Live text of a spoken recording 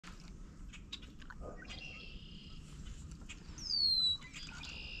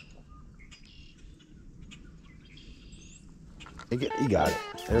You got it.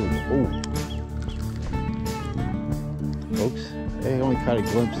 There we go. Ooh. Folks, I only caught a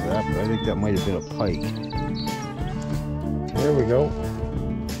glimpse of that, but I think that might have been a pike. There we go.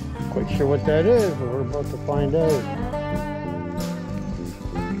 Quite sure what that is, but we're about to find out.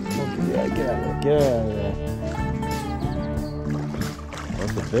 Okay, yeah, get out of there. Get out of there.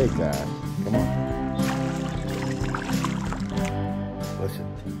 That's a big bass. Come on. Listen.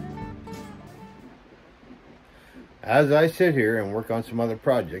 As I sit here and work on some other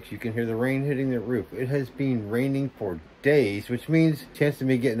projects, you can hear the rain hitting the roof. It has been raining for days, which means the chance of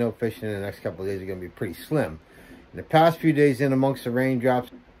me getting out fishing in the next couple of days are going to be pretty slim. In the past few days in amongst the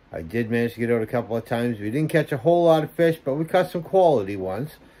raindrops, I did manage to get out a couple of times. We didn't catch a whole lot of fish, but we caught some quality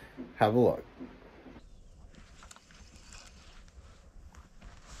ones. Have a look.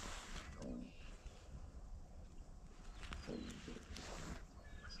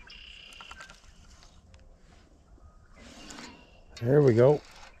 There we go.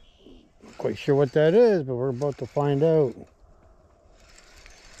 Quite sure what that is, but we're about to find out.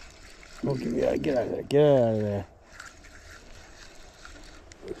 Okay, yeah, get out of there. Get out of there.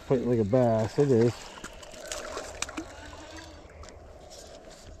 It's fighting like a bass. It is.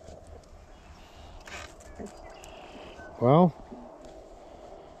 Well,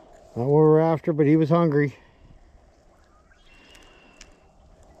 not what we're after, but he was hungry.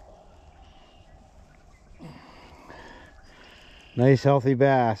 Nice healthy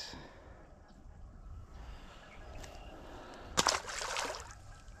bass.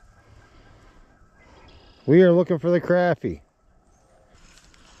 We are looking for the crappie.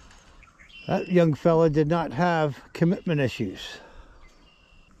 That young fella did not have commitment issues.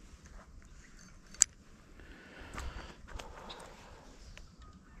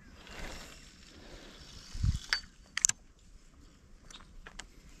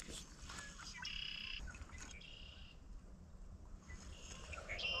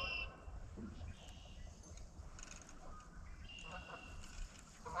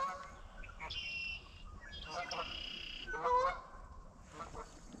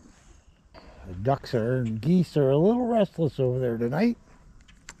 The ducks and geese are a little restless over there tonight.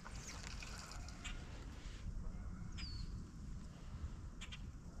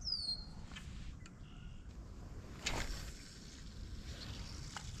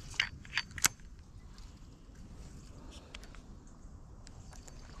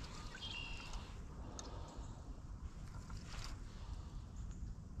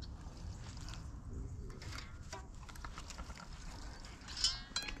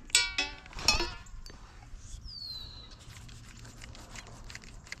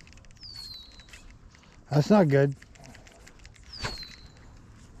 That's not good.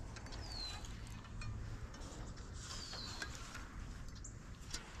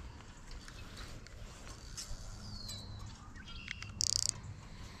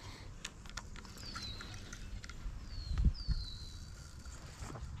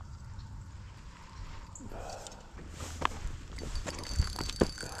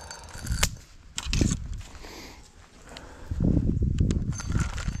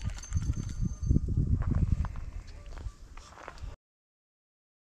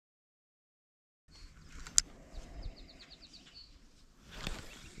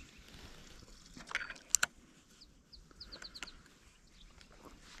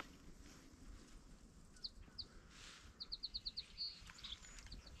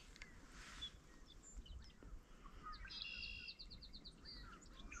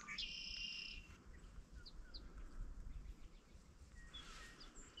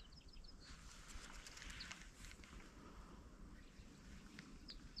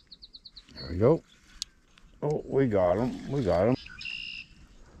 There we go. Oh, we got him. We got him.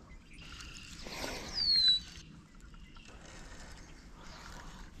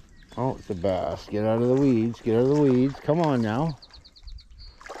 Oh, it's a bass. Get out of the weeds. Get out of the weeds. Come on now.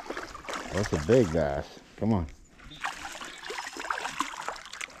 That's a big bass. Come on.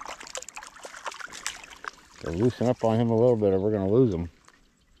 So loosen up on him a little bit or we're going to lose him.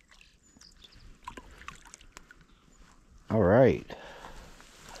 All right.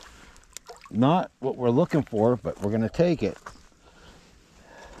 Not what we're looking for, but we're going to take it.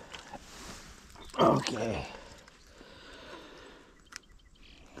 Okay.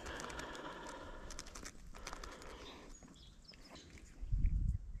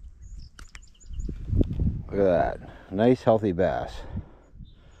 Look at that. Nice healthy bass.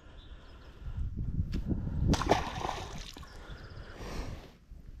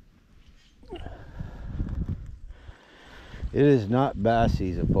 It is not bass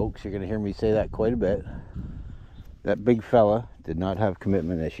season, folks. You're going to hear me say that quite a bit. That big fella did not have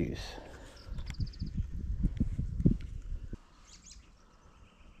commitment issues.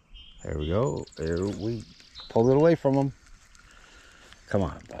 There we go. There we pulled it away from him. Come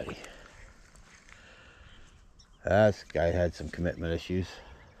on, buddy. This guy had some commitment issues.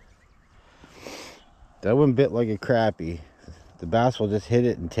 That one bit like a crappie. The bass will just hit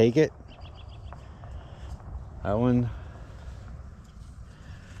it and take it. That one,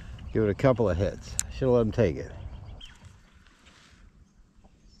 give it a couple of hits. Should have let him take it.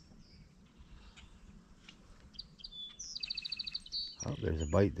 Oh, there's a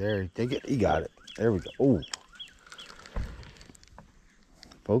bite there. Take it. He got it. There we go. Oh,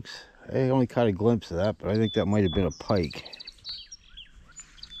 folks, I only caught a glimpse of that, but I think that might have been a pike.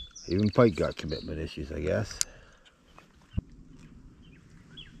 Even pike got commitment issues, I guess.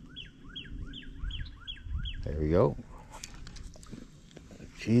 There we go.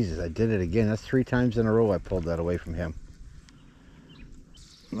 Jesus, I did it again. That's 3 times in a row I pulled that away from him.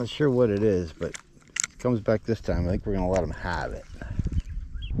 I'm not sure what it is, but it comes back this time. I think we're going to let him have it.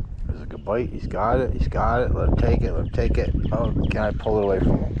 There's a good bite. He's got it. He's got it. Let him take it. Let him take it. Oh, can I pull it away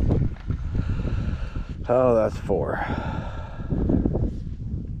from him? Oh, that's 4.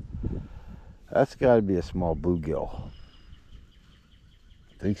 That's got to be a small bluegill.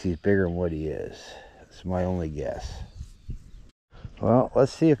 Thinks he's bigger than what he is. That's my only guess. Well,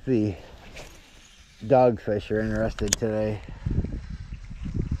 let's see if the dogfish are interested today.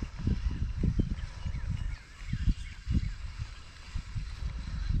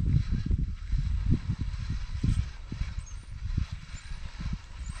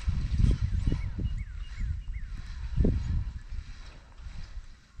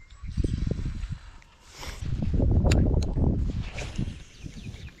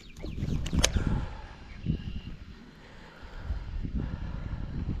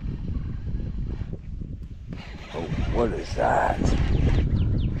 Oh, what is that?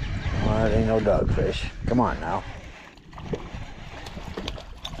 Well, it ain't no dogfish. Come on now.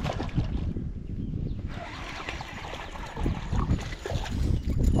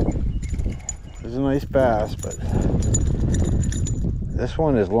 There's a nice bass, but this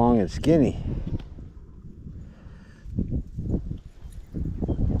one is long and skinny.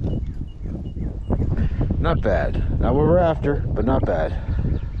 Not bad. Not what we're after, but not bad.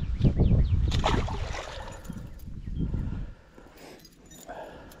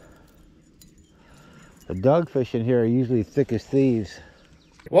 The dogfish in here are usually thick as thieves.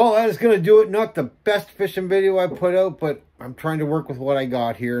 Well, that is going to do it. Not the best fishing video I put out, but I'm trying to work with what I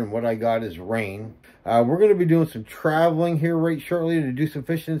got here, and what I got is rain. We're going to be doing some traveling here right shortly to do some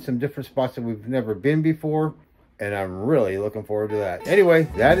fishing in some different spots that we've never been before, and I'm really looking forward to that. Anyway,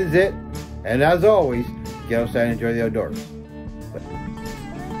 that is it, and as always, get outside and enjoy the outdoors. Bye.